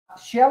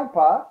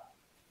Shilpa.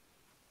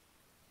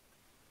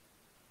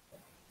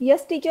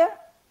 Yes, teacher.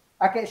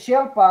 Okay,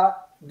 Shilpa,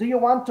 do you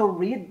want to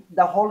read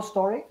the whole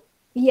story?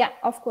 Yeah,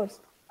 of course.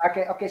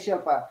 Okay,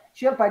 Shilpa.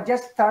 Shilpa,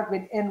 just start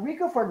with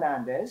Enrico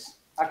Fernandez.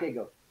 Okay,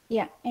 go.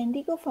 Yeah,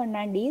 Enrico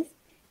Fernandez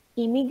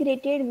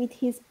immigrated with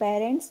his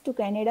parents to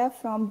Canada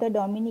from the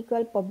Dominican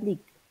Republic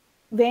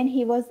when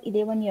he was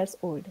 11 years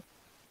old.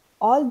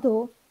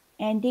 Although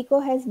Enrico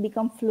has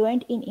become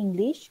fluent in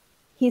English,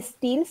 he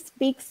still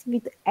speaks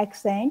with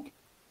accent.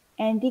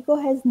 Enrico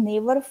has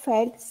never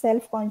felt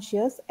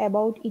self-conscious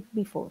about it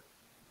before.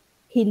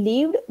 He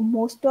lived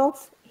most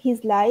of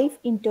his life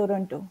in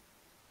Toronto,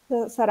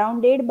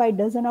 surrounded by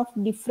dozens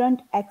of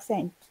different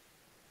accents.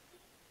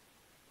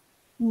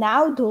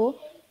 Now, though,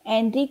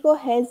 Enrico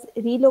has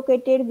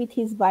relocated with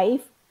his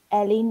wife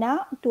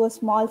Elena to a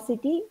small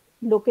city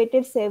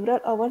located several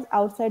hours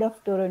outside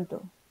of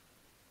Toronto.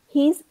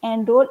 He is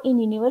enrolled in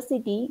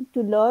university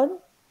to learn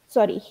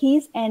he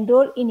is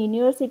enrolled in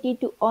university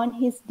to earn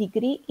his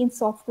degree in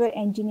software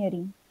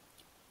engineering.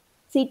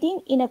 Sitting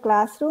in a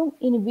classroom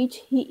in which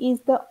he is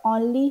the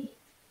only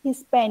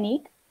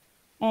Hispanic,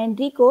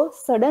 Enrico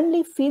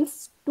suddenly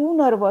feels too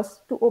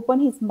nervous to open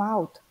his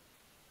mouth.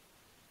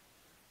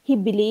 He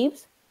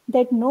believes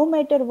that no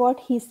matter what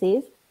he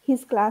says,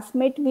 his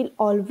classmate will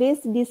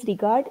always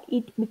disregard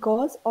it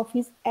because of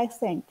his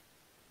accent.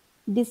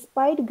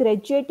 Despite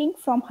graduating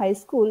from high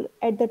school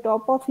at the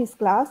top of his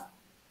class,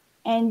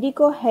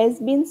 Enrico has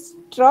been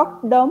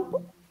struck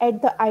dumb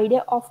at the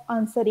idea of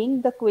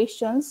answering the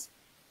questions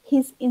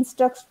his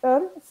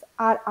instructors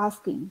are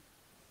asking.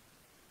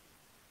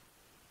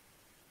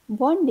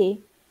 One day,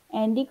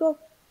 Enrico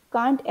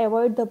can't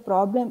avoid the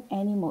problem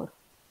anymore.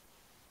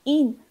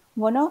 In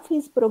one of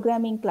his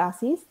programming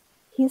classes,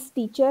 his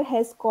teacher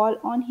has called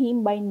on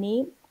him by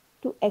name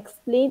to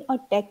explain a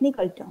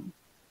technical term.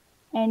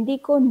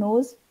 Enrico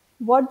knows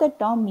what the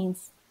term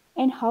means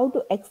and how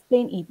to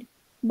explain it,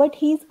 but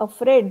he is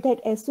afraid that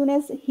as soon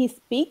as he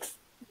speaks,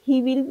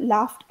 he will be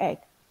laughed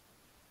at.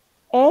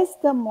 As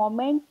the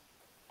moment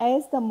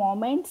as the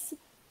moments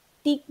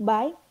tick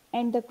by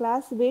and the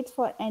class waits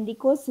for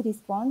Enrico's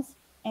response,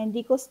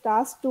 Enrico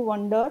starts to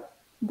wonder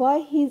why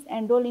he is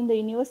enrolled in the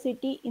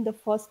university in the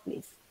first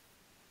place.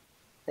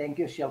 Thank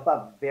you,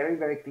 Shilpa. Very,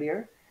 very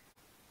clear.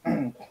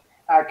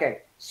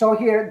 Okay, so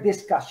here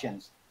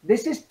discussions.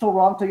 This is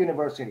Toronto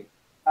University.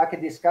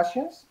 Okay,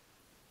 discussions.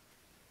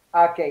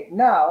 Okay,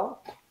 now,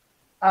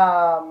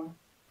 um,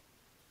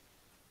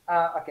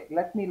 okay,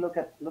 let me look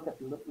at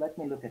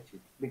you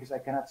because I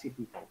cannot see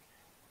people.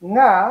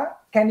 Nga,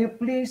 can you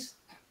please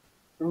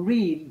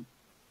read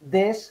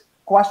this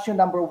question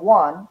number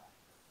one,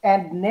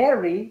 and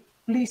Neri,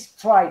 please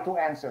try to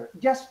answer.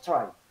 Just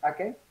try.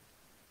 Okay.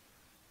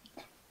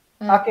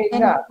 Okay,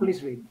 Can Nga,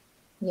 please read.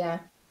 yeah,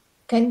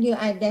 can you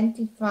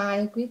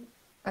identify with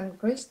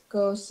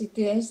uncritical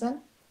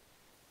situation?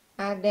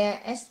 Are there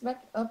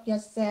aspects of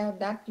yourself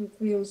that you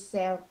feel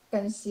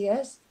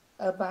self-conscious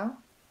about?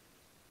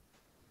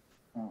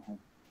 Mhm.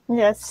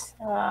 Yes,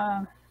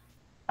 I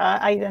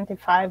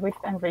identify with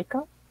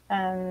Enrico,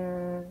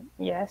 and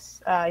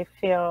yes, I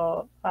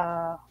feel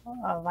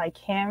like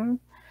him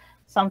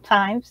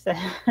sometimes.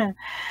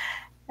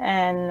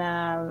 And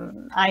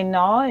I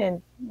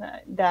know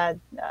that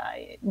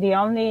the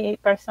only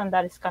person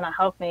that is gonna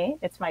help me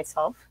is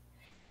myself.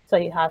 So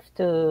you have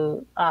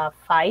to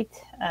fight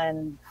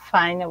and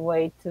find a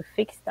way to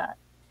fix that.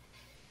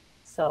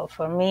 So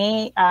for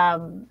me,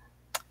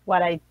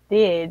 what I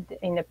did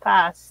in the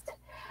past,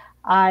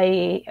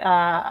 I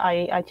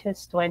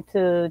just went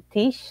to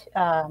teach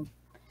in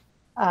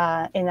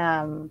a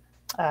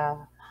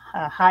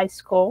high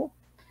school,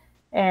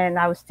 and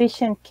I was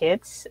teaching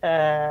kids.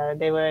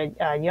 They were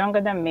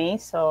younger than me,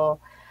 so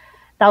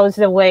that was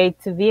the way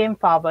to be in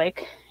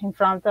public in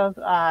front of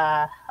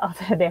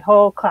the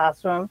whole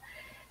classroom.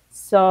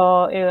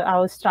 So I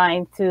was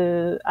trying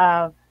to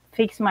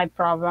fix my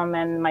problem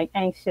and my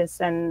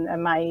anxious and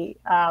my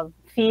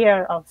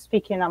fear of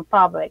speaking in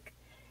public,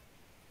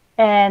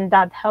 and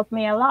that helped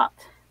me a lot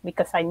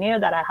because I knew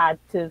that I had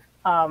to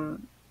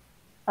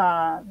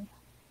uh,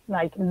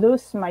 like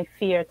lose my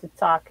fear to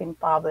talk in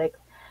public,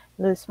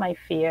 lose my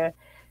fear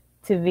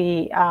to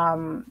be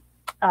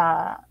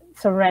uh,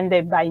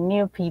 surrounded by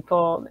new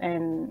people,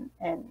 and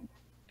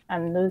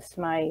lose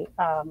my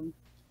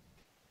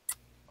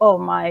all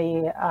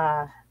my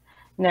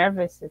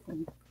nervous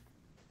system.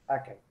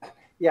 Okay.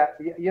 Yeah,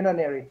 you know,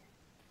 Neri,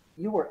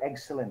 you were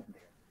excellent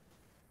there.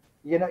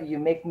 You know, you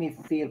make me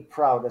feel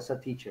proud as a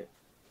teacher.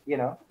 You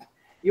know,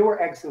 you were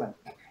excellent.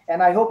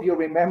 And I hope you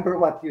remember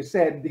what you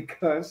said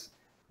because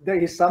there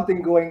is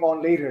something going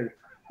on later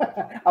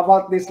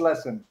about this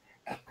lesson.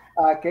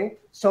 Okay.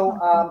 So,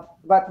 Okay.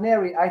 but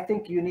Neri, I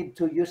think you need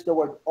to use the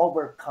word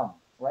overcome,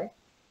 right?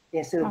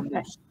 Instead of Okay.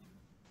 lose.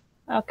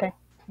 Okay.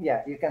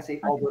 Yeah, you can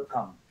say Okay.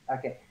 overcome.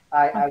 Okay.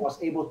 I Okay. was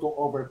able to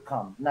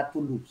overcome, not to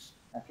lose.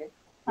 Okay.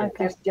 Yeah,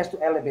 Okay. just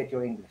to elevate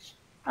your English.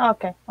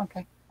 Okay.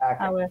 Okay. I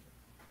Okay. will.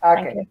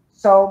 Thank Okay. you.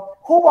 So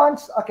who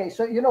wants? Okay.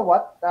 So you know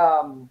what?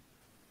 Um,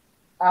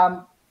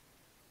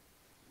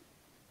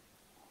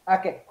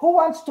 Okay, who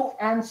wants to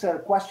answer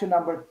question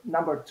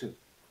number 2?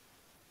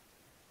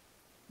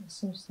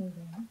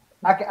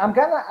 Okay, I'm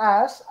gonna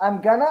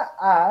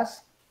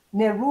ask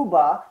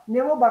Neruba.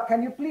 Neruba,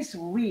 can you please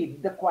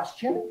read the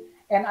question?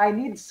 And I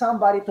need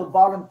somebody to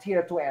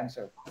volunteer to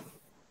answer.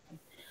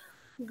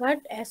 What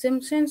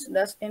assumptions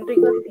does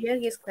Enrico fear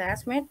his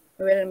classmate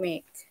will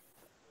make?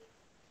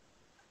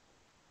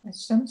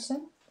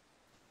 Assumption.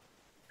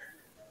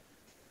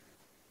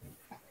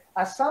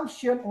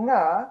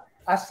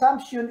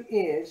 Assumption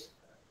is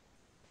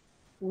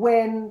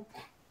when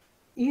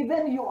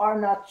even you are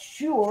not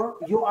sure,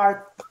 you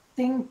are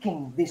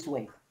thinking this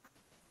way.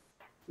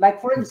 Like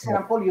for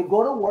example, you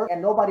go to work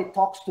and nobody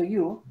talks to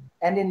you,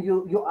 and then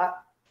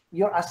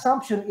your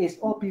assumption is,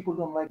 oh, people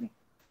don't like me.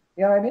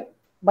 You know what I mean?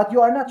 But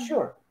you are not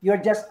sure. You're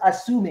just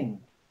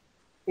assuming.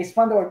 It's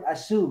from the word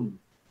assume.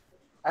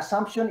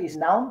 Assumption is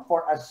noun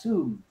for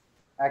assume.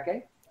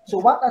 Okay. So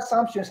what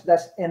assumptions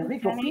does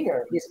Enrico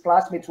fear his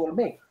classmates will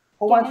make?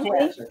 Who wants to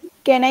answer?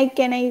 Can I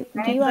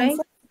give you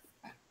answer?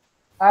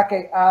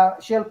 Okay,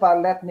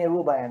 Shilpa, let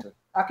Neruba answer.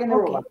 Okay,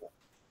 Neruba.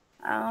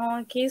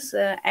 His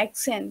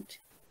accent.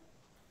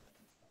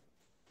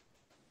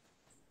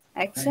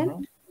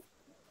 Accent?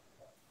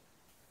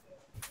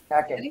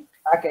 Okay.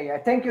 Okay, yeah.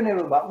 Thank you,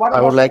 Neruba.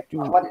 I would like to...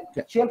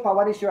 Shilpa,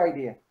 what is your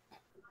idea?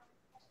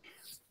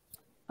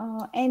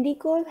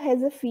 Enrico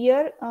has a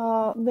fear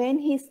when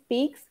he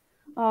speaks,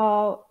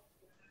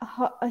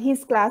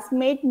 his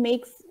classmate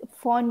makes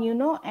fun,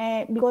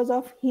 because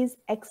of his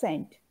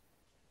accent.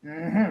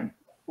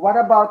 What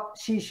about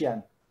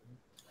Shishan?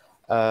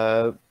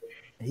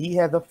 He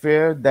has a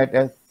fear that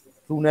as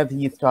soon as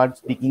he starts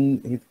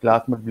speaking, his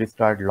classmates will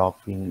start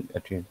laughing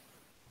at him.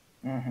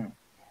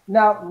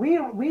 Now,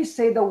 we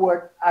say the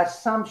word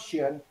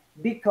assumption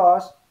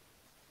because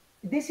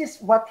this is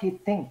what he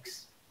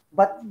thinks,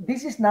 but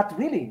this is not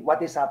really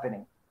what is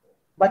happening.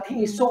 But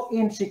he is so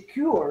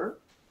insecure.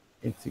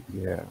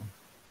 Insecure.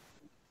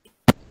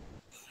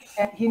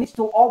 And he needs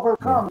to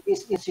overcome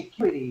his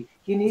insecurity.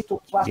 He needs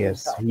to trust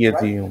himself. Yes, he is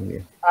right? the only.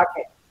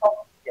 Okay.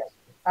 Oh, yes.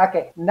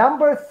 Okay.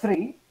 Number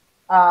 3.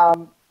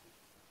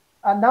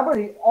 Number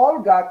 3.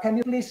 Olga, can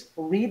you please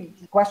read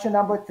question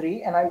number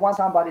 3? And I want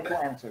somebody to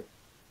answer.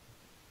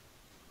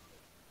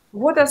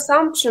 What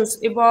assumptions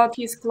about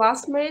his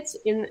classmates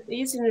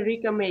is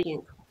Enrico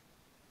making?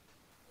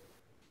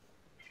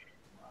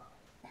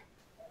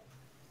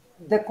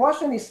 The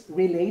question is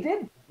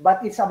related,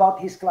 but it's about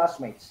his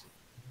classmates.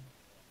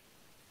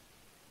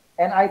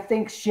 And I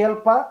think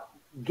Shilpa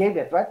gave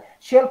it, right?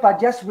 Shilpa,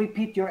 just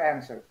repeat your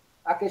answer.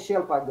 Okay,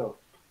 Shilpa, go.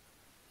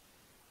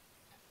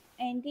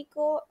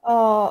 Enrico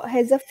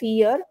has a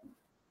fear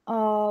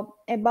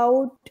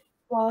about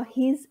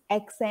his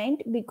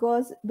accent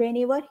because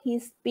whenever he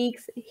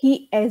speaks,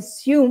 he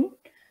assumed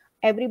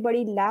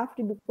everybody laughed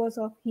because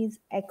of his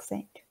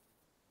accent.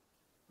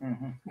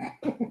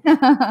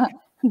 The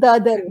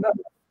other.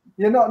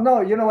 You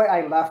know why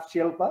I laughed,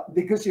 Shilpa?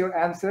 Because your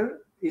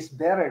answer is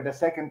better the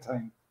second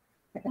time.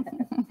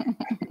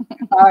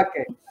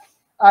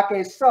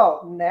 Okay,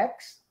 so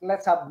next,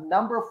 let's have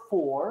number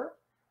 4.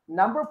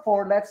 Number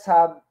 4, let's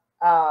have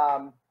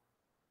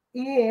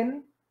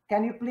Ian.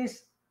 Can you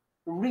please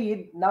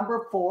read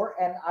number 4?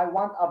 And I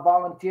want a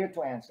volunteer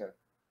to answer.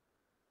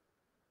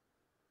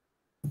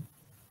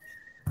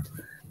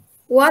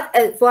 What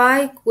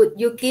advice would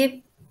you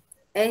give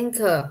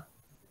Anchor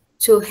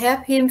to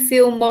help him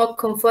feel more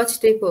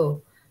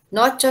comfortable,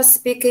 not just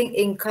speaking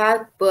in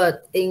class,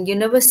 but in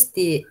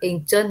university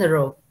in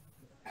general?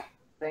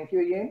 Thank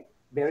you, Ian.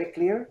 Very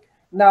clear.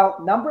 Now,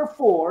 number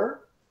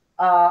 4,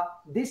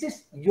 this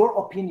is your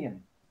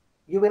opinion.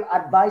 You will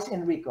advise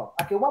Enrico.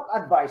 Okay, what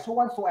advice? Who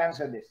wants to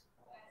answer this?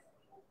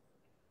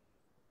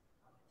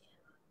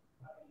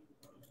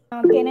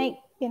 Can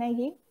I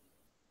give?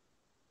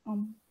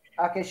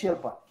 Okay,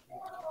 Shilpa.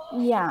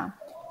 Yeah.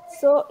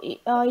 So,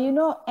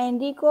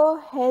 Enrico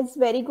has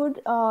very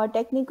good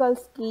technical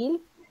skill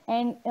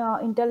and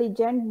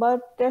intelligent,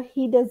 but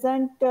he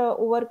doesn't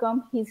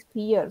overcome his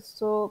fears.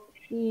 So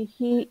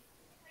he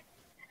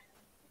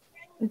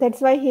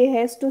that's why he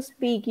has to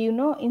speak,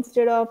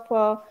 instead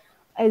of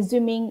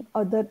assuming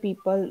other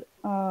people.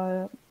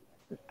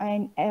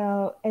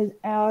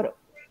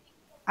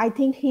 I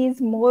think he's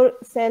more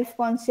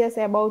self-conscious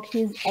about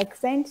his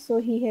accent, so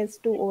he has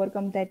to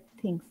overcome that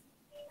things.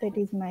 That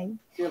is my...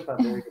 Shilpa,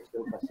 very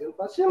good,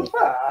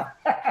 Shilpa.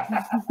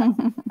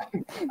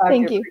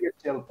 Thank you.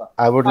 Shilpa.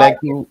 I would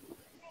like to...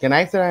 Can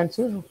I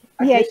answer?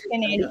 Yeah, you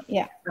can add.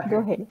 Yeah, go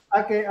ahead.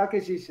 Okay,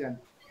 Shishan.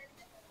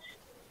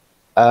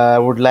 I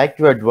would like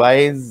to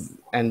advise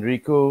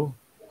Enrico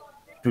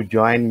to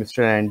join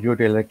Mr. Andrew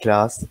Taylor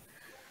class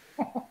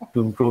to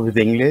improve his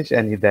English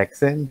and his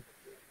accent.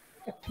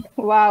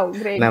 Wow,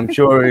 great. And I'm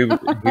sure he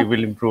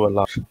will improve a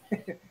lot.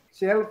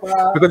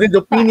 Shilpa. Because it's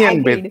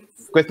opinion based.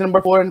 Question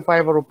number 4 and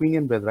 5 are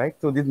opinion based, right?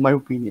 So this is my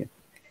opinion.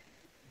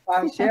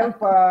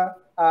 Shilpa,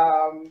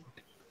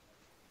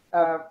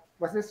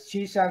 what's this?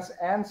 Shishan's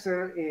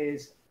answer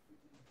is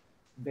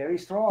very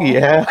strong.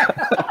 Yeah.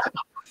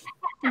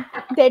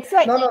 That's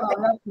why. No, no,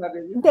 no, not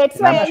really. That's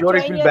And I'm why I sure it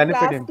joined will your benefit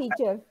class, him.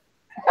 teacher.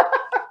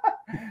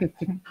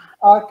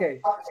 Okay,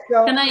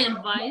 so Can I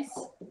advise?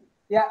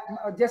 yeah,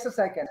 just a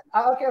second.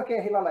 Okay,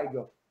 okay, Hilal,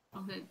 go.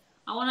 Okay.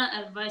 I want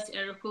to advise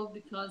Erico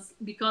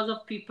because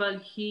of people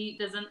he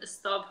doesn't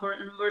stop her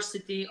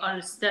university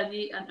or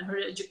study and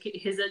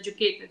his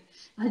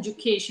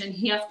education.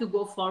 He have to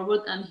go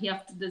forward and he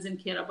have to doesn't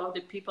care about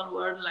the people who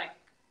are like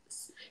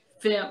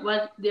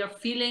what they're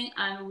feeling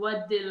and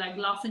what they're like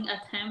laughing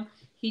at him.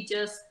 He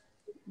just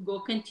go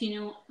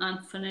continue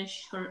and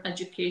finish her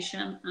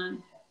education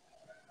and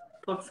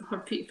for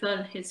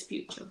his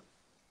future.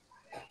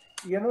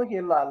 You know,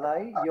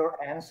 Hilalai, your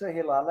answer,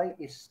 Hilalai,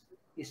 is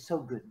so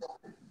good.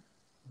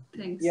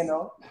 Thanks. You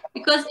know,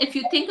 Because if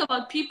you think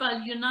about people,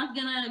 you're not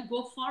gonna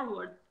go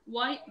forward.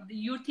 Why do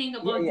you think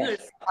yeah, about yeah.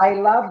 yours? I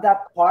love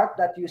that part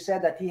that you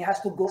said that he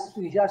has to go,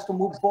 he has to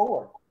move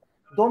forward.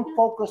 Don't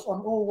focus on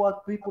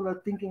what people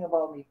are thinking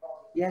about me.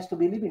 He has to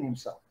believe in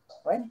himself,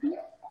 right?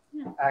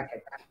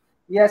 Okay.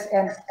 Yes,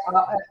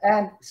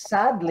 and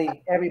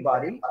sadly,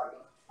 everybody,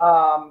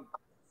 um,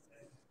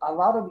 a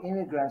lot of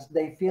immigrants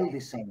they feel the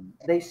same.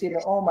 They say,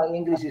 "Oh, my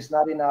English is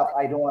not enough.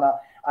 I don't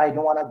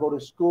wanna go to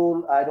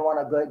school. I don't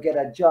wanna go get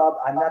a job.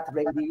 I'm not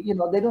ready." You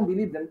know, they don't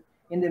believe them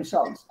in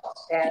themselves.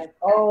 And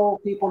oh,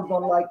 people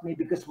don't like me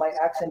because my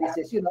accent is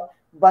this. You know,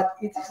 but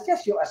it's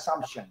just your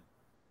assumption.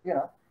 You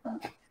know.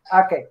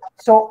 Okay.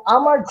 So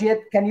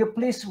Amarjit, can you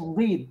please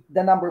read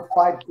the number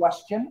 5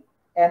 question?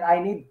 And I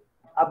need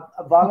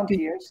Okay.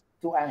 volunteers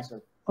to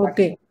answer.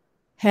 Okay.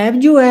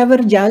 Have you ever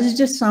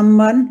judged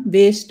someone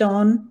based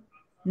on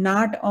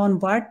not on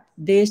what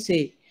they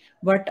say,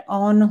 but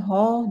on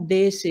how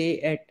they say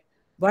it?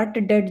 What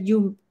did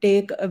you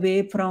take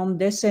away from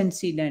this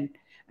incident,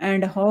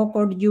 and how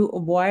could you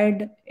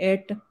avoid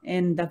it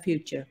in the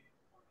future?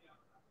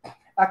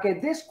 Okay,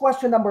 this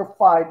question number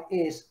 5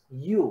 is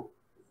you.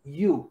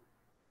 You.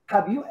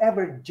 Have you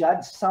ever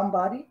judged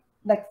somebody?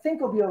 Like,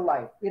 think of your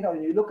life. You know,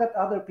 you look at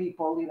other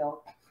people, you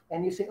know,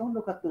 and you say, oh,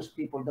 look at those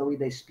people, the way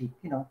they speak,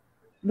 you know.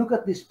 Look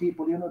at these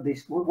people, you know,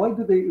 why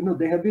do they, you know,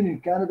 they have been in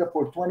Canada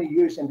for 20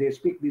 years and they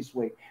speak this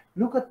way.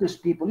 Look at these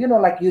people, you know,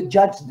 like you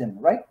judge them,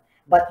 right?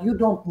 But you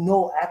don't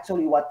know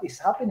actually what is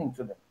happening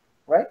to them,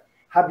 right?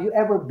 Have you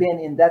ever been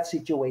in that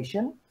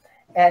situation?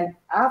 And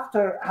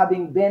after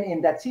having been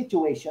in that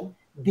situation,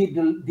 did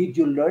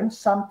you learn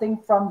something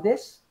from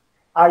this?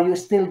 Are you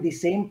still the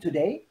same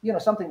today? You know,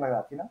 something like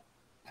that, you know?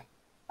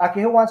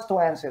 Okay, who wants to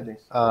answer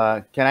this?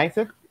 Can I,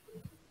 sir?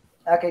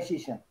 Okay,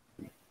 Shishan.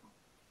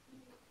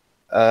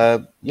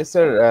 Yes,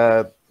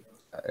 sir.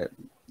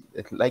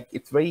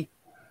 It's very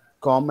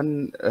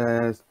common,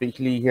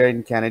 especially here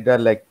in Canada.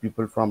 Like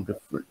people from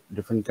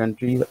different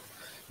countries,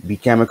 we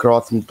came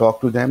across and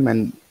talk to them,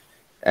 and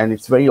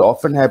it's very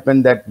often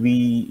happen that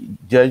we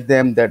judge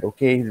them that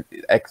okay, his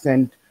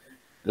accent,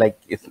 like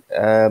it's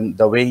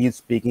the way he's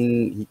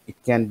speaking, it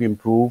can be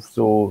improved,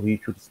 so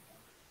he should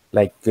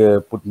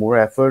put more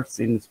efforts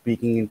in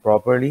speaking in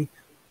properly.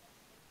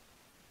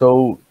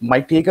 So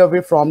my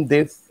takeaway from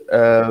this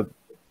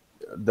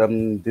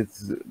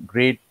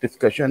great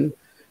discussion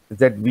is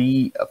that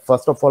we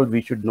first of all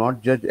we should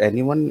not judge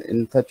anyone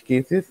in such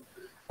cases,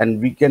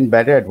 and we can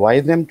better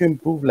advise them to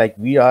improve. Like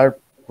we are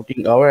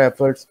putting our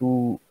efforts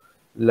to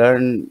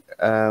learn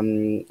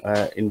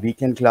in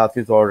weekend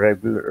classes or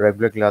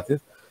regular classes,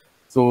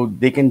 so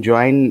they can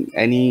join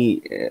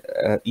any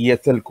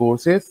ESL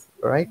courses,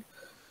 right?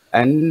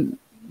 And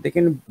they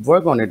can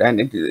work on it,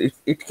 and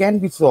it can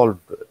be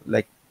solved.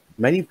 Like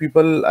many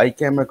people I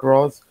came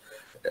across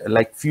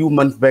like few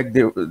months back,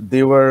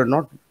 they were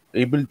not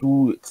able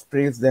to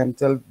express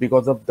themselves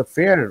because of the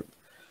fear,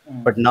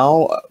 but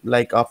now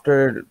like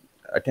after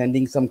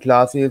attending some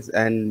classes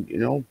and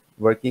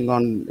working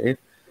on it,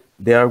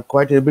 they are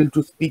quite able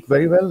to speak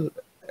very well.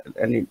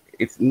 And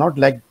it's not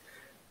like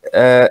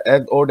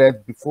as old as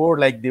before,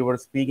 like they were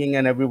speaking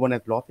and everyone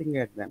is laughing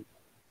at them.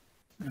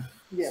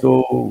 Yeah.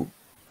 So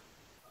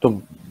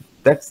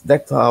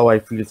that's how I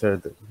feel, sir,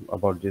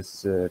 about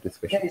this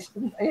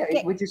discussion.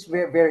 Which is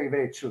very, very,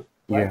 very true.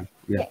 Right?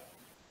 Yeah.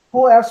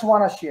 Who else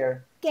want to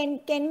share? Can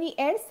we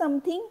add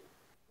something?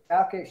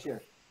 Okay,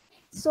 sure.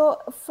 So,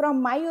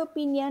 from my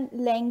opinion,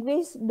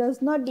 language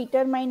does not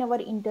determine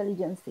our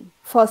intelligence.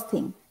 First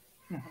thing,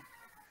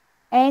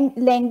 and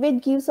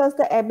language gives us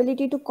the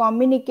ability to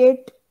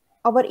communicate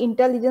our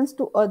intelligence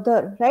to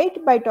other,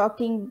 right, by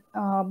talking.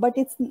 But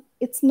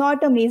it's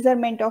not a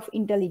measurement of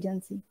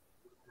intelligence,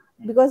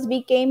 because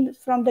we came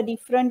from the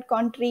different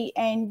country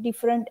and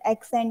different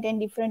accent and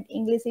different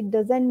English. It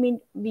doesn't mean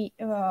we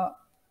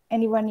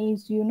anyone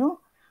is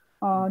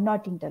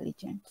not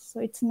intelligent.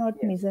 So it's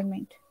not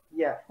measurement.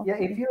 Yeah.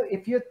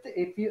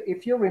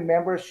 If you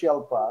remember,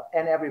 Shilpa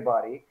and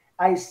everybody,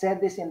 I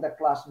said this in the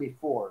class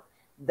before,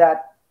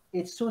 that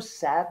it's so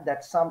sad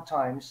that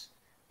sometimes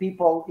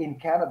people in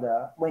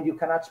Canada, when you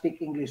cannot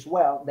speak English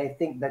well, they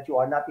think that you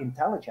are not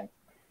intelligent.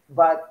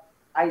 But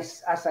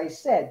as I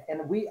said,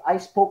 and I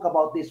spoke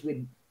about this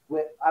with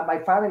my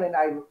family, and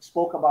I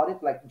spoke about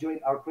it like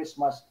during our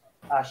Christmas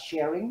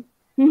sharing.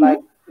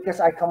 Like because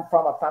I come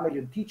from a family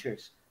of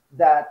teachers,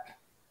 that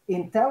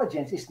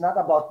intelligence is not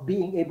about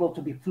being able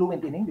to be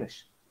fluent in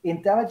English.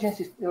 Intelligence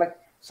is like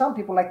some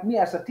people, like me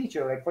as a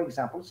teacher, like for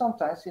example,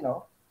 sometimes,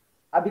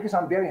 because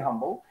I'm very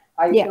humble,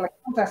 I Yeah. feel like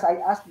sometimes I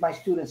ask my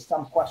students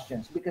some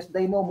questions because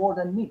they know more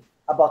than me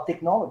about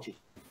technology.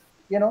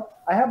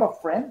 I have a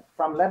friend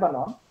from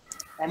Lebanon,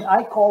 and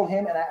I call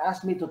him and I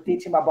ask me to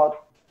teach him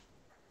about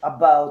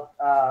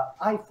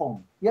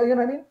iPhone. Yeah, you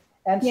know what I mean?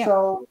 And Yeah.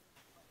 so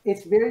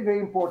it's very, very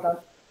important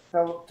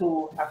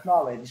to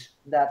acknowledge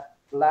that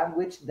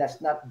language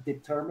does not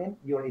determine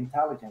your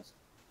intelligence.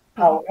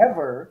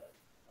 However,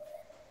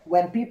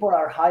 when people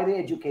are highly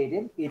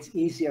educated, it's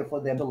easier for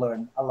them to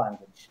learn a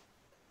language.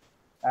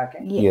 Okay.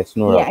 Yeah. Yes,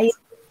 no Yeah. doubt.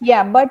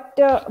 Yeah. But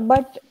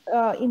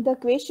in the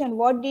question,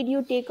 what did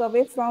you take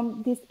away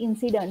from this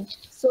incident?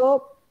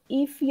 So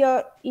if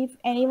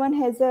anyone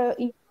has a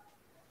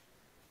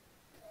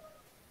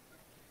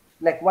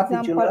Like, what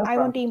did you example, learn I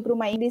from want to it? improve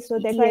my English, so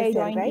that's why I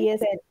joined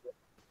ESL.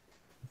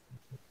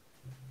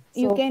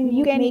 You can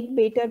make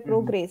better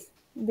progress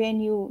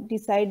when you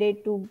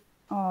decided to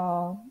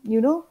go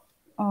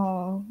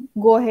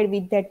ahead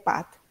with that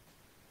path.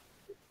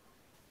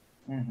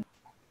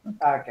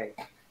 Okay.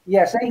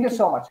 Yes, thank you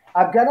so much.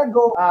 I'm gonna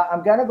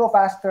go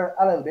faster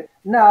a little bit.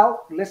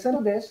 Now, listen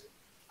to this.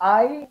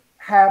 I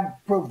have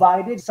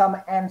provided some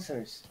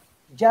answers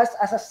just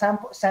as a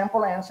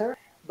sample answer,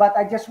 but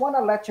I just want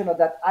to let you know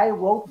that I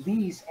wrote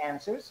these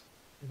answers,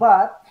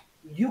 but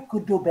you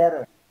could do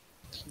better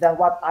than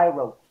what I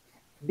wrote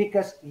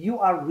because you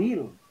are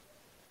real.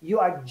 You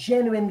are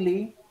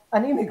genuinely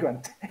an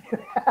immigrant.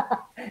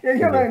 You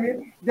know what I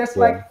mean? Just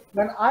like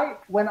Yeah.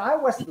 when I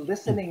was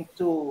listening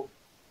to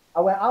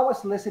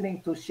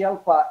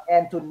Shelpa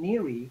and to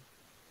Neri,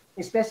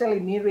 especially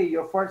Neri,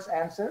 your first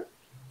answer,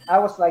 I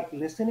was like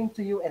listening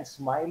to you and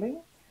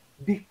smiling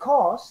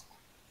because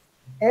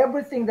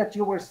everything that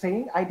you were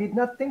saying, I did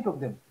not think of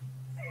them.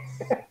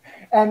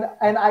 And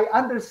I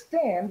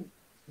understand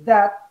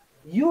that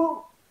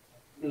you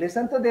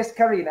listen to this,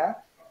 Karina.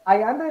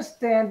 I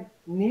understand,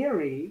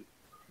 Neri,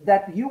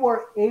 that you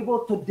were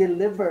able to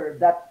deliver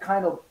that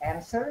kind of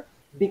answer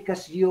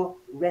because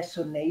you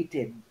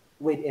resonated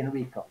with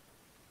Enrico.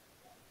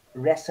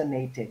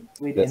 Resonated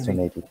with Enrico.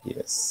 Resonated,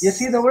 yes. You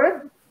see the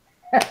word?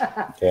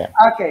 Yeah.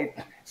 Okay.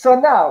 So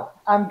now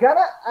I'm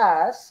gonna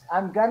ask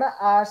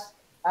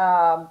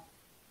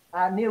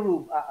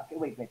Niru. Okay,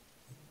 wait.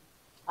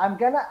 I'm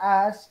gonna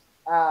ask.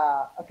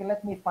 Okay,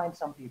 let me find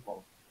some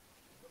people.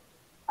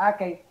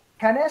 Okay,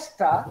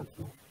 Canesta,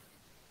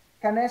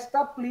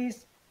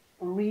 please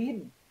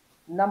read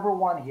number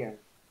 1 here.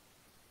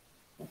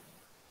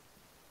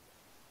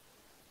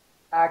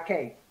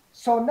 Okay,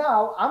 so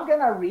now I'm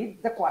gonna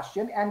read the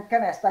question, and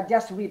Canesta,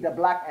 just read the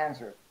black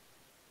answer.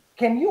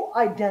 Can you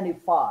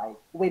identify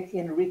with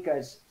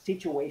Enrica's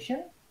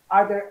situation?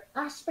 Are there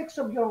aspects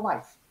of your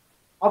life,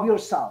 of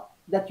yourself,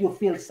 that you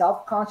feel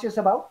self-conscious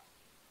about?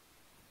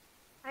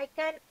 I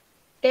can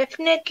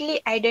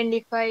definitely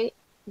identify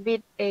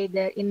with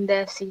either in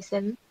the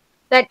season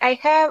that I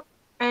have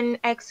an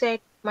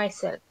accent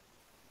myself.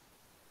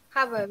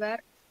 However,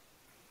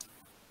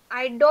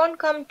 I don't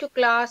come to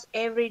class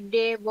every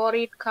day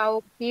worried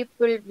how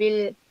people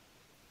will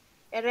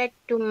react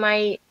to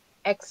my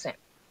accent.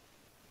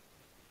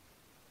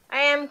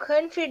 I am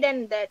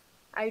confident that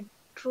I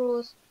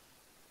trust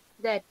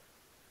that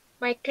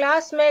my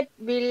classmates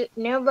will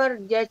never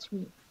judge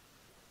me.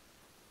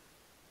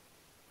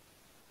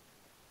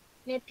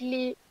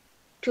 Needless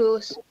to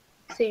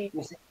say,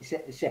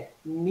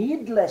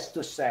 Needless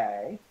to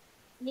say,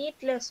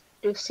 needless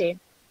to say,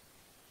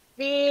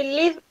 we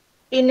live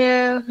in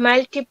a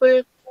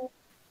multiple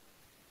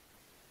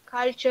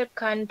culture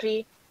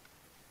country,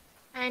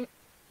 and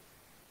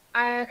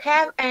I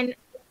have an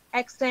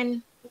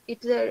accent.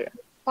 It's a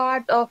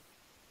part of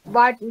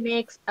what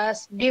makes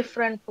us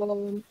different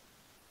from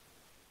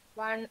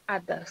one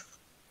others.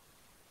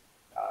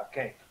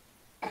 okay.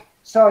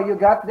 So you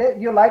got the,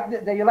 you like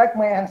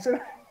my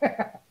answer?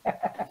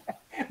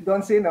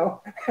 Don't say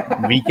no.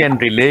 We can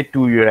relate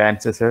to your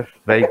answer, sir.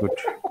 Very good.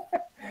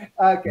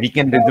 Okay. We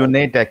can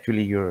resonate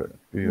actually your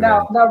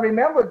Now answer.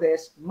 remember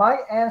this. My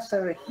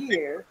answer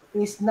here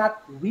is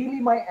not really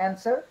my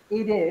answer.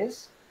 It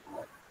is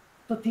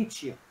to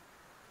teach you.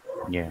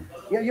 Yeah.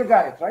 You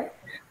got it, right?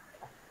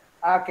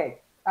 Okay.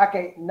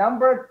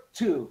 Number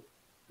two.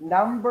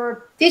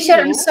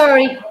 Teacher,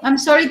 Two. I'm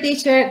sorry,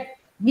 teacher.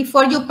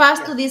 Before you pass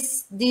to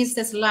this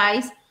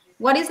slides,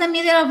 what is the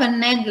meaning of a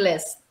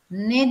needless?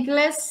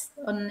 Needless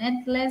or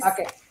needless?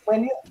 Okay.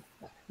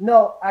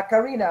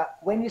 Karina,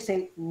 when you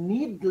say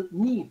needless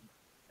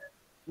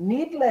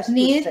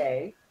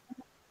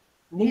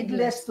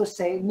to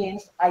say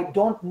means I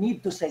don't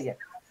need to say it.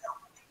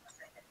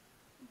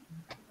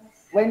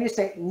 When you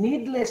say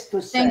needless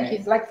to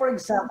say, like for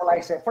example,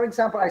 I say,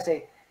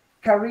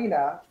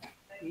 Karina,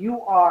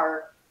 you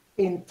are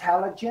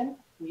intelligent,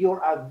 you're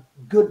a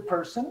good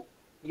person,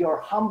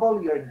 you're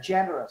humble, you're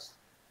generous,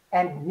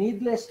 and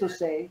needless to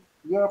say,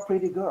 you're a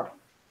pretty girl.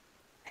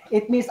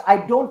 It means I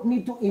don't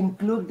need to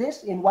include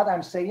this in what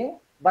I'm saying,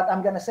 but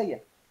I'm gonna say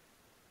it.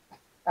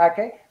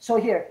 Okay, so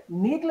here,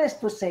 needless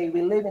to say,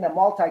 we live in a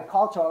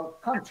multicultural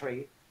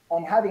country,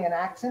 and having an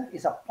accent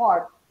is a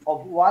part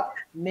of what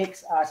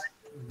makes us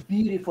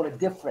beautifully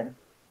different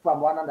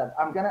from one another.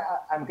 I'm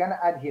gonna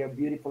add here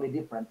beautifully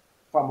different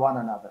from one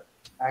another.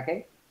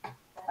 Okay,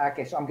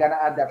 okay, so I'm gonna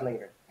add that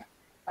later.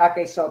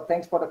 Okay, so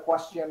thanks for the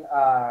question,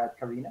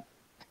 Karina.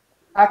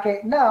 Okay,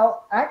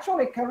 now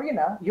actually,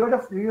 Karina, you're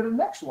the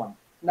next one.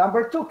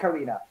 Number two,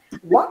 Karina.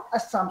 What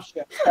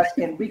assumption does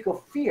Enrico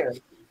fear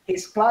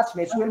his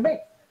classmates will make?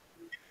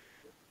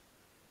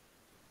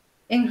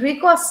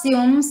 Enrico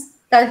assumes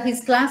that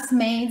his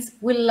classmates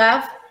will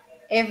laugh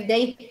if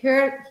they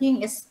hear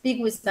him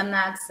speak with an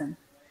accent.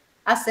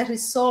 As a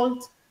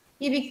result,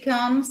 he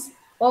becomes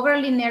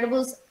overly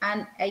nervous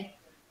and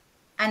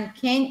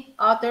can't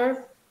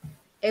utter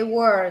a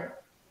word.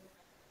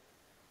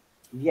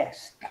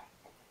 Yes.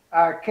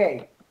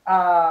 Okay.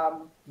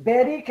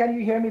 Betty, can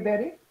you hear me,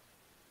 Betty?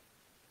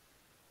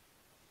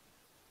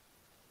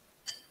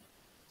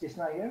 She's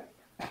not here.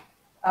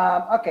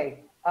 Okay.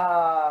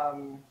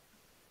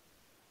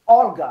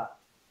 Olga,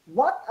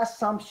 what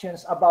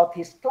assumptions about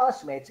his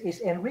classmates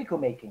is Enrico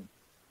making?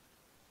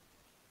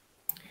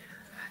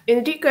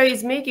 Enrico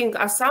is making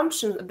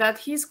assumption that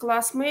his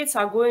classmates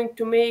are going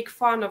to make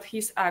fun of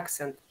his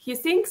accent. He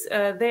thinks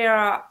they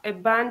are a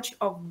bunch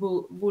of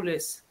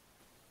bullies.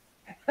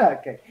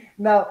 Okay.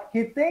 Now,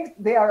 he thinks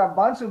they are a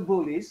bunch of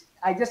bullies.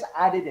 I just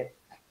added it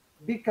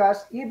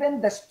because even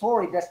the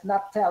story does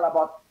not tell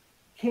about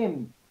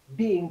him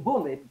being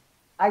bullied.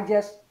 I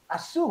just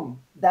assume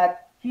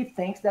that he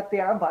thinks that they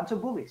are a bunch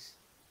of bullies.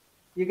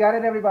 You got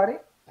it, everybody?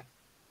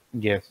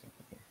 Yes.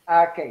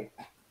 Okay.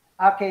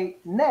 Okay,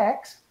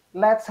 next,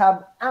 let's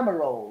have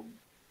Emerald.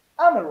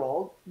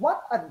 Emerald,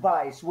 what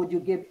advice would you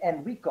give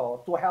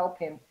Enrico to help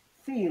him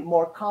feel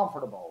more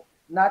comfortable,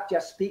 not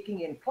just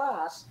speaking in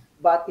class,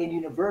 but in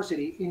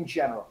university in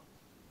general?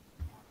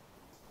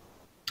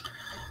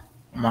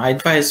 My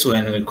advice to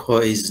Enrico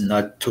is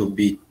not to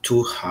be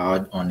too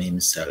hard on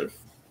himself.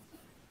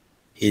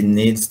 He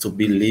needs to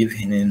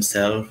believe in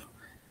himself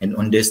and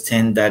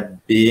understand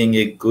that being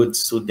a good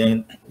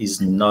student is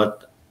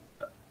not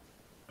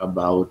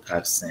about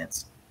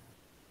accents.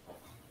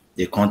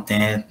 The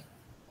content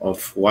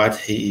of what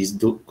he is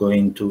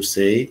going to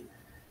say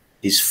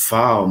is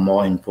far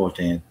more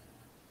important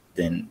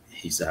than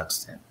his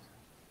accent.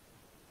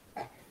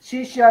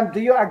 Shishan, do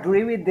you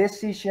agree with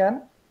this,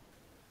 Shishan?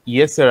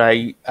 Yes, sir.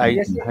 I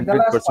Yes, the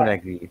last 100% one.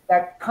 agree.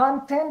 The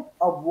content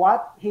of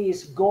what he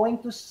is going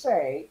to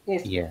say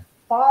is Yeah.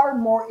 far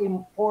more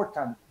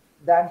important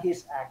than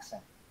his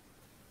accent.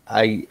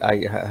 I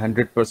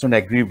 100%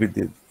 agree with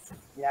this.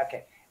 Yeah,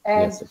 okay.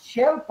 And Yes, sir.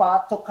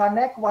 Shelpa, to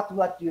connect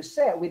what you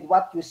said with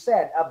what you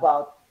said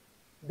about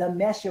the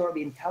measure of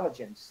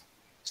intelligence.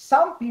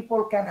 Some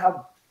people can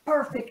have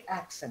perfect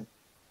accent,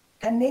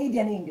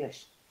 Canadian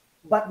English,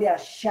 but they are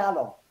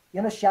shallow.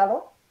 You know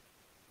shallow?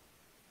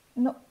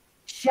 No.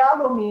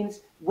 Shallow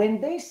means when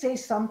they say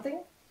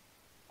something,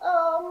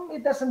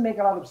 it doesn't make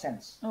a lot of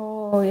sense.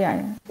 Oh,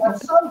 yeah.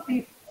 But some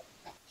people,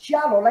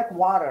 shallow like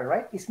water,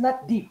 right? It's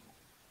not deep,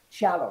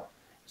 shallow.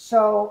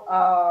 So,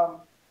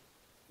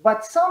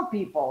 but some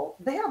people,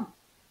 they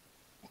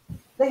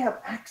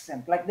have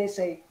accent. Like they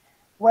say,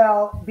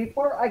 well,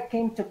 before I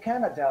came to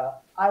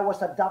Canada, I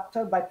was a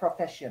doctor by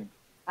profession.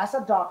 As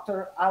a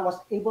doctor, I was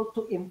able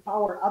to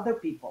empower other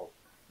people.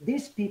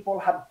 These people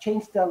have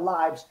changed their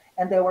lives,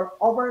 and they were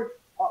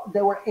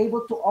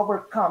able to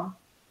overcome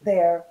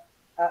their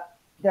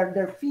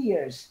their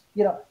fears.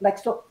 You know, like,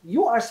 so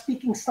you are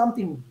speaking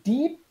something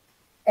deep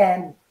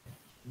and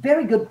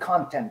very good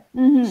content.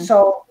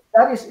 So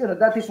that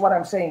is what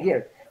I'm saying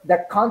here.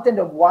 The content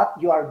of what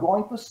you are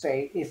going to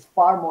say is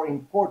far more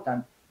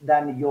important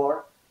than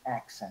your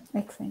accent.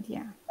 Accent,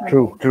 yeah.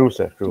 True,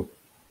 sir. True.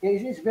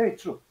 It is very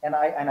true, and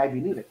I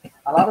believe it.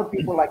 A lot of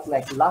people like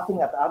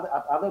laughing at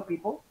other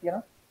people,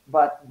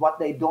 but what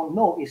they don't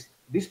know is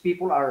these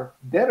people are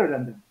better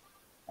than them.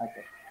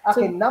 Okay.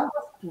 Okay.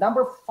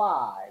 Number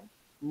five.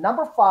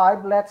 Number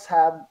five. Let's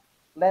have.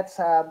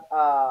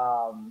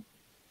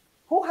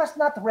 Who has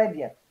not read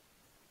yet?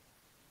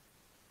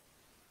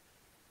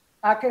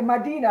 Okay,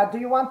 Medina, do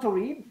you want to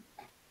read?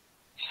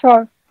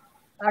 Sure.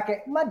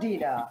 Okay,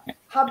 Medina,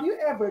 have you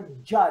ever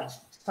judged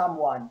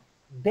someone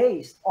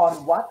based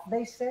on what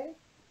they say?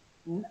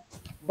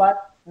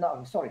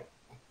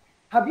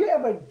 Have you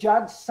ever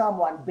judged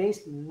someone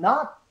based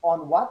not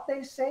on what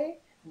they say,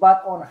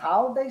 but on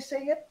how they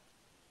say it?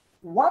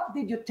 What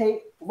did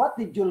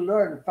you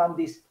learn from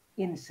this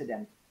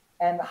incident,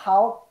 and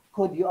how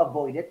could you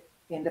avoid it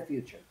in the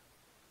future?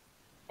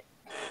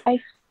 I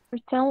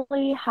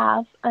certainly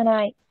have, and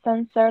I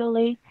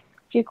sincerely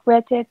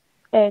regretted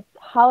it.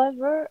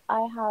 However,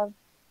 I have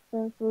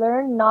since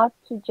learned not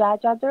to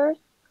judge others.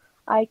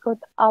 I could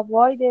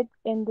avoid it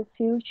in the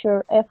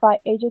future if I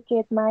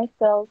educate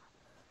myself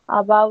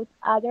about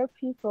other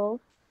people's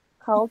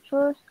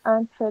cultures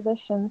and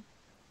traditions,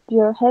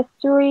 their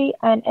history,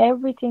 and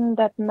everything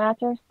that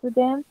matters to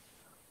them.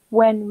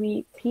 When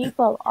we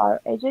people are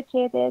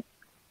educated,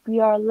 we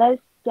are less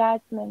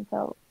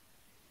judgmental.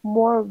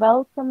 more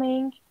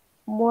welcoming,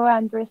 more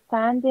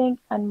understanding,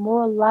 and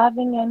more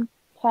loving and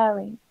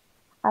caring.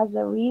 As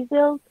a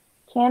result,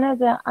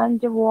 Canada and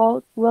the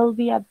world will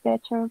be a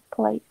better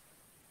place.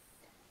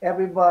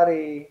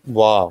 Everybody,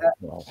 Wow.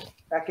 Wow.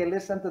 okay,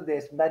 listen to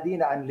this.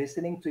 Medina, I'm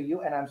listening to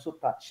you and I'm so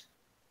touched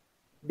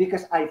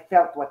because I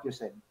felt what you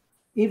said.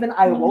 Even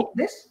I Me, wrote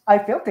this, I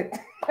felt it.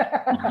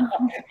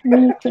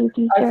 me too, I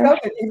teacher. felt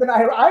it. Even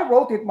I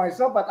wrote it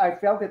myself, but I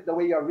felt it the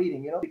way you're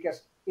reading,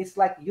 because it's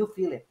like you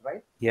feel it,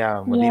 right?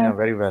 Yeah, Medina, Yes,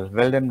 very well.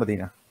 Well done,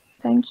 Medina.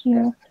 thank Yes,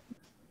 you.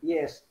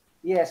 yes,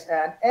 yes.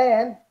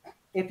 And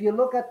if you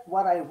look at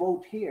what I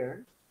wrote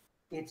here,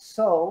 it's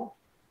so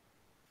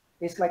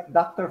it's like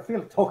Dr.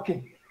 Phil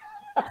talking.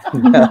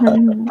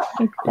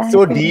 It's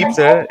so It's Exactly. deep, like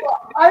sir.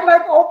 Oprah. I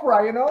like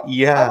Oprah.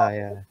 Yeah,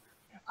 yeah.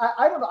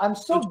 I don't know. I'm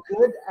so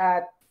good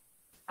at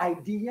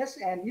ideas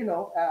and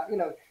no,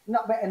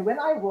 and when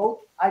I wrote,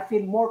 I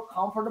feel more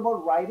comfortable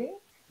writing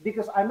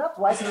because I'm not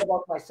writing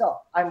about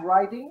myself. I'm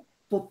writing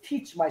to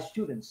teach my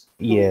students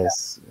to read that.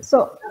 Yes.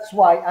 So, That's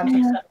why I'm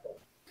Yeah. successful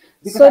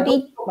because I so,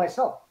 don't te- know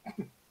myself.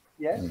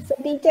 Yes. so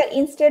teacher,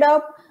 instead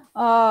of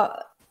uh,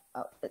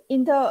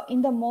 in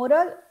the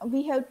moral,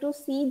 we have to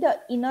see the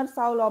inner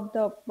soul of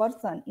the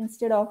person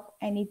instead of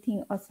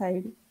anything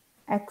aside,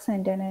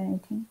 accent and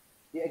anything.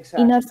 Yeah,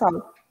 exactly. Inner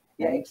soul,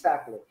 Yeah, right?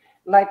 exactly.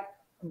 Like,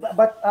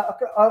 but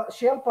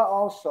Shilpa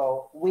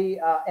also, we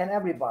and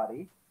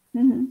everybody,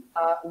 Mm-hmm.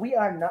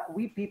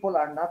 we people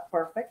are not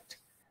perfect.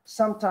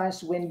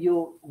 Sometimes when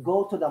you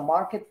go to the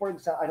market, for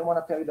example, I don't want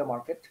to tell you the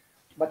market,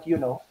 but you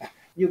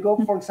go,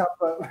 for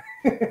example,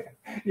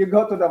 you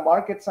go to the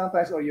market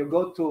sometimes, or you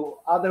go to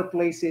other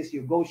places,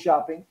 you go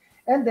shopping,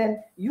 and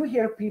then you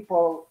hear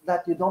people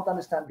that you don't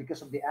understand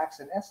because of the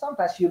accent, and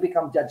sometimes you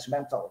become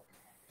judgmental.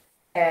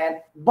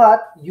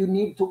 But you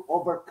need to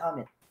overcome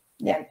it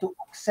Yeah. and to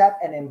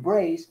accept and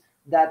embrace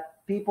that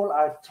people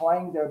are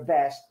trying their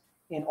best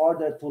in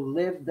order to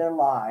live their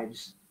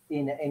lives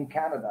in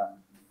Canada,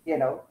 you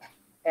know,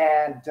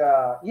 and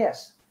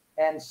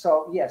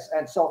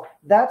so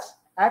that's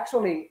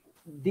actually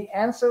the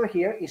answer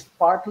here is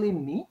partly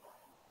me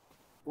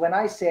when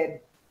I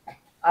said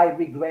I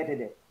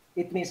regretted it.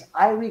 It means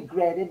I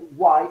regretted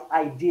why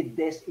I did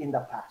this in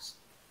the past.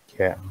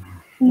 Yeah.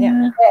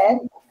 Yeah.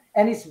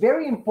 And it's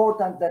very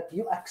important that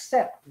you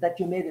accept that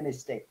you made a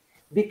mistake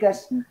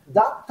because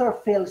Dr.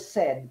 Phil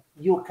said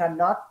you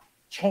cannot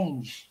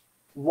change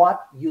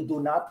what you do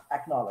not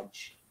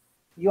acknowledge.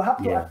 You have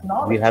to Yeah,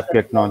 we acknowledge have that to you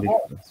are acknowledge wrong.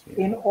 this.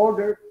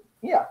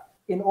 Yeah.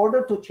 In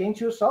order to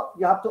change yourself,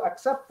 you have to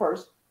accept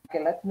first.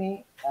 Okay, let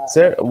me.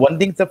 Sir, one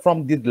thing, sir,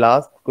 from the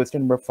last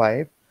question number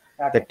 5,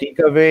 the Okay.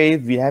 takeaway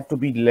is we have to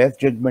be less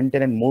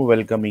judgmental and more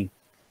welcoming.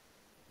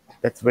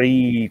 That's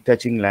very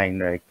touching line,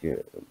 right?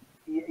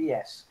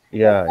 Yes.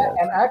 Yeah, yeah.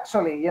 And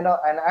actually,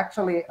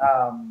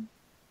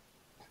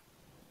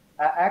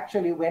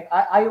 when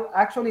I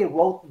actually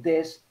wrote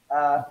this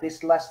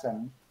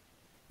lesson,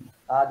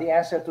 the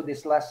answer to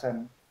this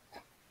lesson,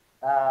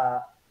 uh,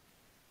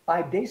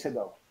 5 days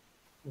ago,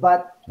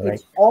 but Right.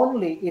 it's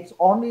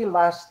only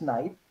last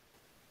night,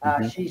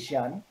 Mm-hmm.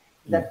 Shishan,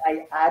 Yeah. that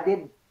I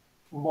added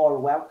more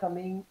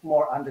welcoming,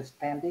 more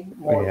understanding,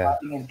 more Yeah.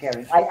 loving and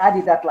caring. I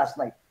added that last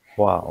night.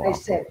 Wow. I Wow.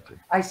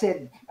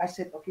 said,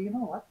 okay, you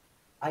know what?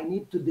 I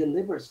need to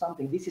deliver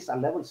something. This is a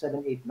level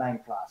 7, 8, 9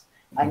 class.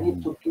 I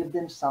need to give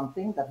them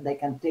something that they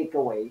can take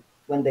away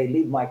when they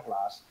leave my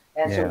class.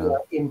 And so they Yeah.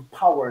 are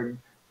empowered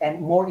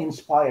and more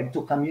inspired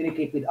to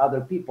communicate with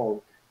other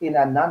people in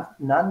a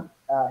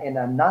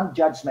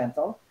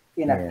non-judgmental,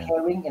 in a Yeah.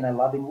 caring, in a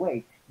loving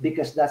way.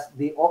 Because that's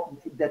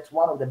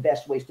one of the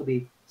best ways to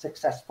be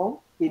successful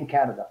in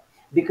Canada.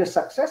 Because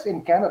success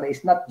in Canada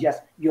is not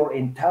just you're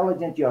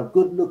intelligent, you're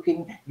good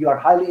looking, you're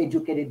highly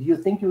educated. You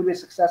think you'll be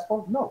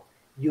successful? No,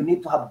 you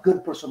need to have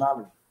good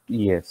personality.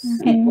 Yes.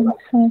 People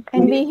like you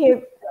And need we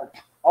have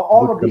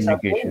all Good of these are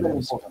very, communication. very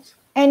important.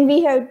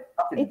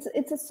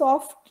 it's a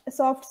soft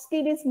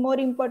skill is more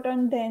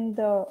important than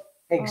the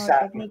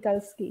Exactly. technical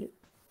skill.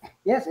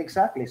 Yes,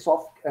 exactly.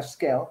 Soft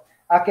skill.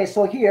 Okay,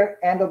 so here,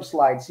 end of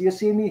slides. You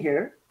see me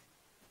here.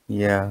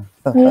 Yeah.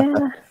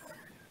 Yeah.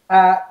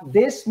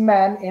 This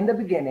man in the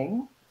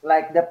beginning,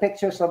 like the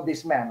pictures of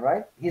this man,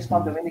 right? He's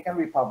from Dominican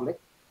Republic,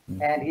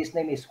 and his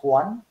name is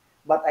Juan.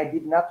 But I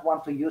did not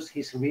want to use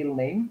his real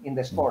name in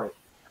the story.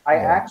 I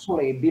Yeah.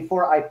 actually,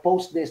 before I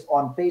post this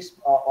on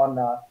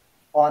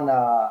on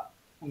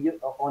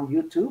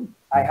YouTube,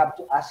 I have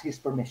to ask his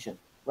permission,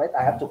 right?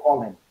 I have to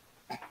call him,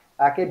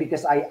 okay?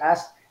 Because I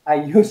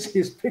use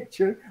his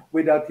picture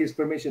without his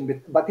permission,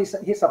 but he's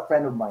a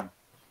friend of mine.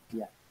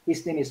 Yeah,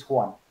 his name is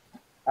Juan.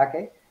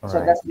 Okay, so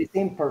Right. that's the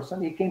same person.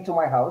 He came to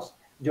my house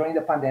during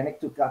the pandemic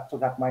to cut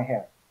my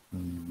hair.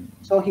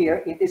 So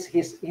here it is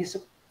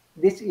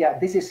this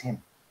is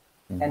him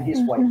and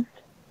his wife.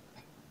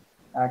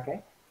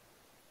 Okay,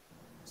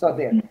 so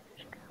there.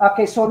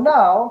 Okay, so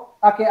now,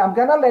 okay, I'm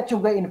gonna let you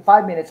go in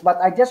 5 minutes, but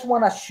I just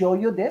want to show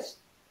you this.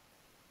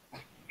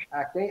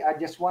 Okay, I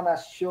just want to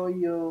show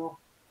you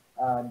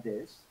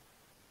this.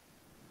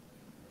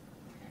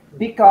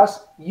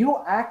 because you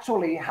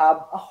actually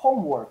have a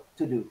homework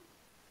to do.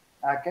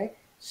 Okay,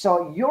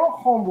 so your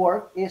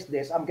homework is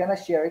this. I'm gonna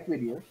share it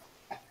with you.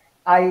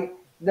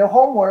 The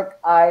homework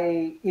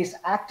is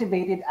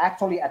activated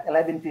actually at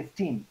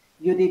 11:15.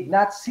 You did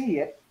not see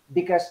it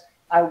because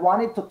I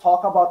wanted to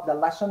talk about the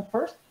lesson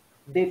first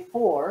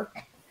before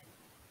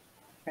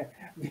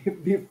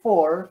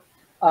before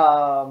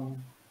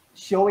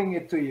showing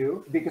it to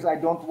you, because I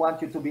don't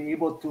want you to be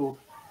able to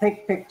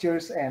take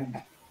pictures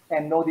and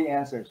know the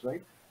answers,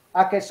 right?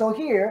 Okay, so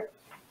here,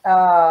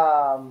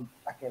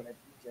 okay, let me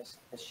just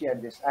share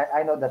this.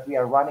 I know that we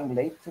are running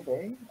late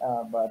today,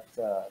 but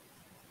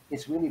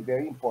it's really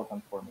very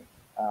important for me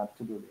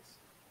to do this.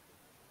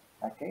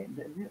 Okay,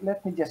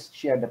 let me just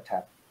share the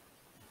tab.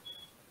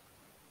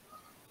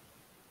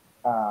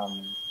 Oh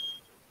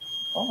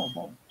my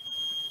God.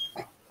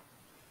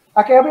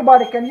 Okay,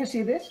 everybody, can you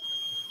see this?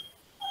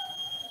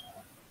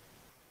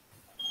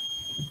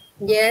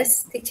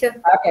 Yes, teacher.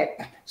 Okay,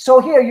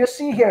 so here you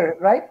see here,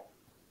 right?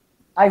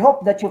 I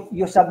hope that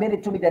you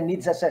submitted to me the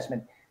needs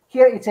assessment.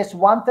 Here it says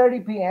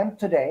 1:30 p.m.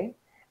 today.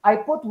 I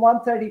put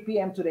 1:30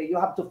 p.m. today. You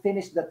have to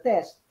finish the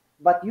test,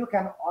 but you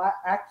can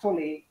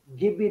actually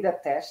give me the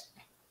test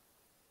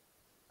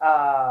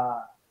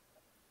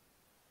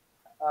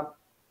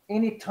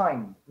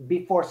anytime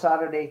before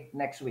Saturday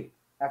next week.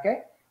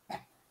 Okay?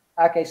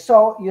 Okay,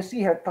 so you see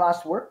here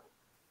classwork,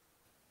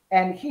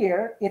 and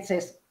here it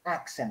says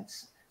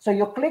accents. So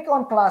you click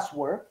on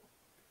classwork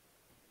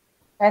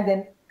and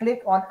then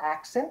click on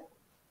accent.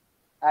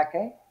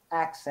 Okay,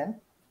 accent,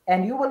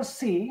 and you will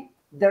see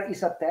there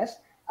is a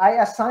test.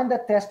 I assigned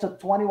the test to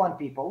 21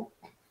 people,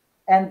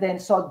 and then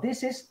so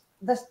this is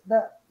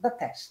the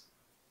test.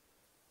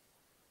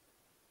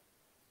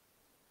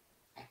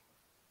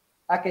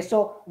 Okay,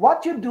 so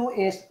what you do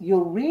is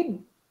you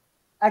read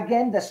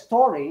again the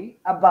story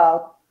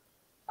about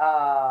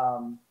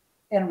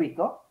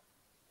Enrico,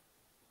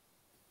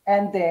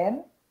 and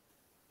then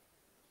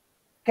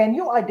can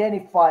you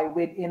identify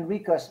with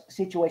Enrico's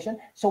situation?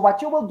 So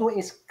what you will do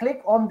is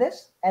click on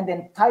this and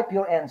then type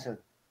your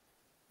answer.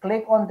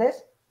 Click on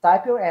this,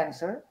 type your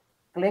answer.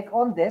 Click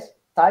on this,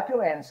 type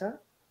your answer.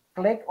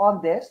 Click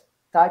on this,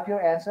 type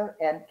your answer.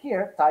 And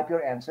here, type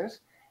your answers.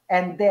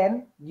 And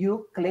then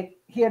you click,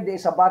 here there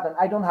is a button.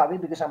 I don't have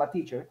it because I'm a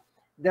teacher.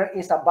 There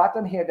is a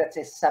button here that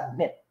says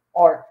submit.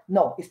 Or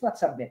no, it's not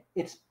submit.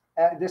 It's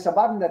there's a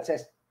button that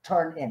says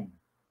turn in.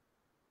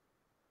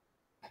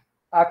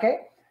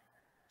 Okay?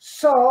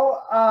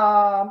 So,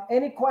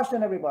 any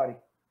question, everybody?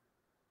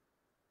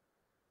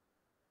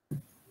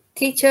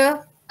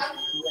 Teacher?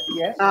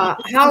 Yes?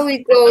 How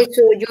we go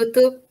to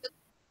YouTube,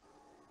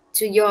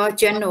 to your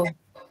channel?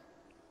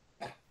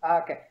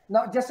 Okay.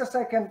 No, just a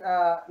second,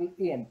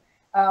 Ian.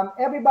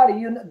 Everybody,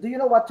 do you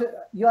know what to,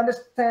 you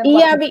understand?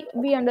 Yeah,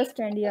 we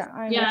understand.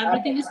 Yeah, yeah,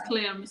 everything is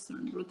clear,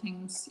 Mr.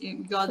 Everything's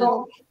got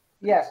so, it.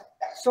 Yes.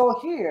 So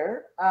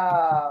here,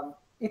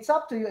 it's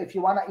up to you if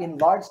you want to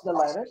enlarge the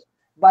letters,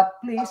 but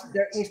please,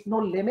 there is no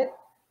limit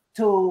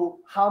to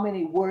how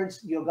many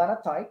words you're gonna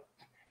type.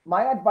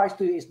 My advice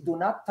to you is do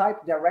not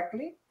type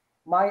directly.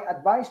 My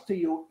advice to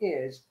you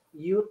is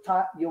you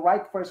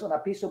write first on a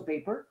piece of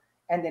paper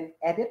and then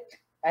edit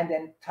and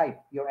then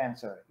type your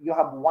answer. You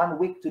have 1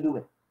 week to do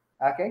it.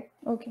 Okay.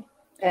 Okay.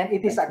 And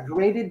it is a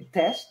graded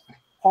test,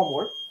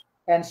 homework,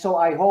 and so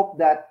I hope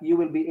that you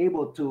will be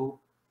able to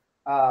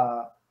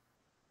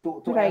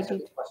answer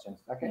these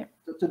questions. Okay.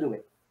 Yeah. To do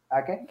it.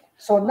 Okay.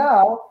 So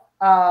now,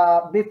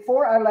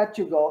 before I let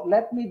you go,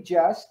 let me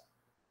just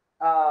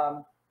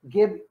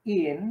give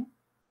Ian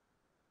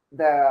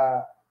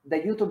the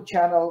YouTube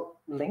channel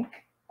link.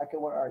 Okay,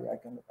 where are you? I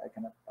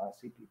cannot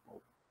see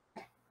people.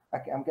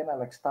 Okay, I'm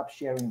gonna stop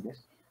sharing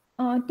this.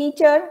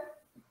 Teacher.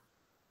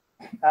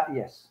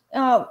 Yes.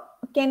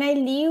 Can I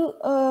leave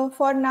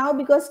for now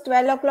because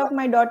 12 o'clock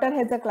my daughter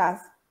has a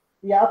class?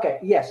 Yeah. Okay.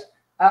 Yes.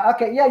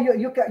 Okay. Yeah.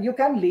 You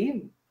can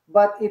leave,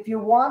 but if you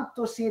want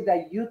to see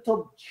the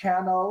YouTube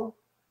channel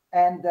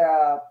and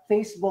the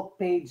Facebook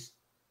page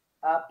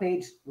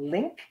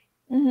link,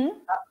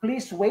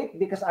 please wait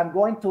because I'm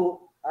going to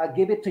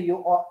give it to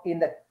you in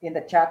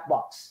the chat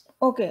box.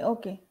 Okay.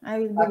 Okay. I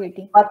will be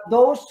waiting. But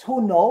those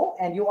who know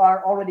and you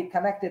are already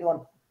connected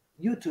on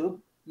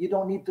YouTube, you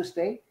don't need to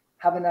stay.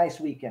 Have a nice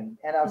weekend,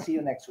 and I'll see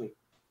you next week.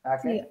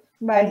 Okay.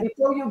 Bye. And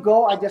before you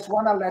go, I just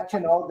want to let you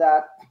know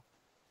that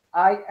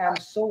I am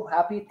so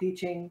happy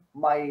teaching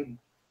my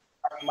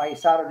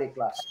Saturday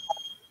class,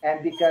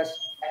 and because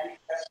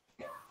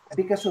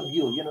of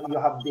you, you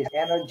have this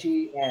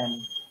energy, and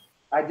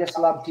I just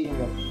love teaching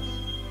you.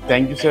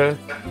 Thank you, sir.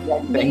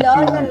 Yeah, Thank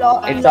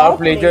you. It's our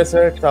pleasure,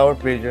 sir. It's our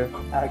pleasure.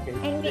 Okay.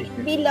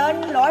 And we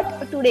learned a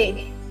lot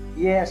today.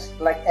 Yes,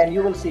 and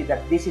you will see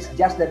that this is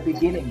just the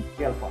beginning,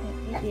 Jelpa.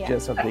 Yeah.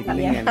 Just a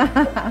beginning.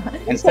 Yeah.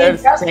 And sir,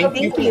 thank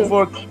you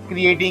for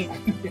creating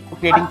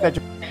such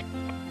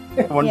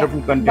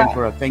wonderful content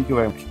for us. Thank you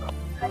very much.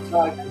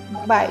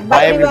 Bye.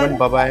 Bye everyone.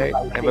 Bye bye.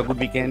 Have a good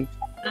weekend.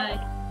 Bye.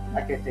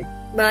 Okay, take.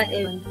 Bye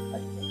everyone.